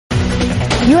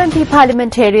UNP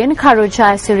parliamentarian Karu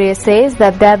Jayasuriya says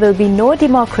that there will be no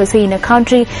democracy in a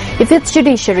country if its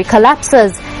judiciary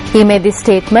collapses. He made this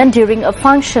statement during a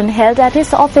function held at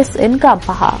his office in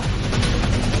Gampaha.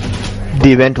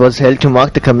 The event was held to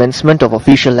mark the commencement of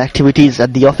official activities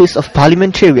at the office of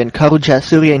parliamentarian Karu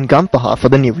Jayasuriya in Gampaha for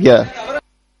the new year.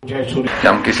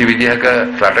 යම් කිසි විදිහක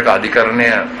රටක අධිකරණය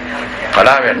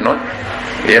කඩා වැටුනොත්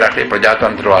ඒ රටේ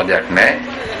ප්‍රජාතන්ත්‍රවාදයක්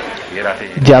නැහැ.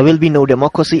 There will be no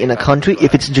democracy in a country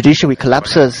if its judiciary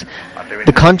collapses.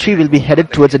 The country will be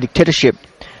headed towards a dictatorship.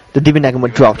 The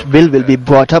Divinagama draft bill will be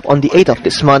brought up on the 8th of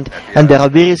this month, and there are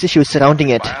various issues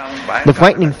surrounding it. The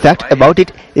frightening fact about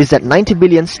it is that 90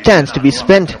 billion stands to be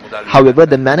spent. However,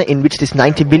 the manner in which this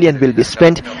 90 billion will be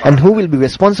spent and who will be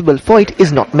responsible for it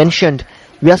is not mentioned.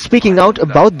 We are speaking out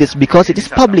about this because it is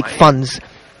public funds.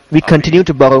 We continue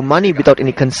to borrow money without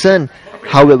any concern.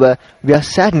 However, we are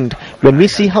saddened when we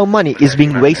see how money is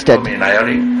being wasted.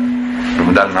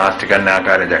 දුමුදල් නාස්ති කරන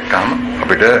ආකාරය දැක්කම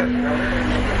අපිට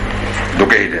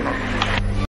දුක හිතෙනවා.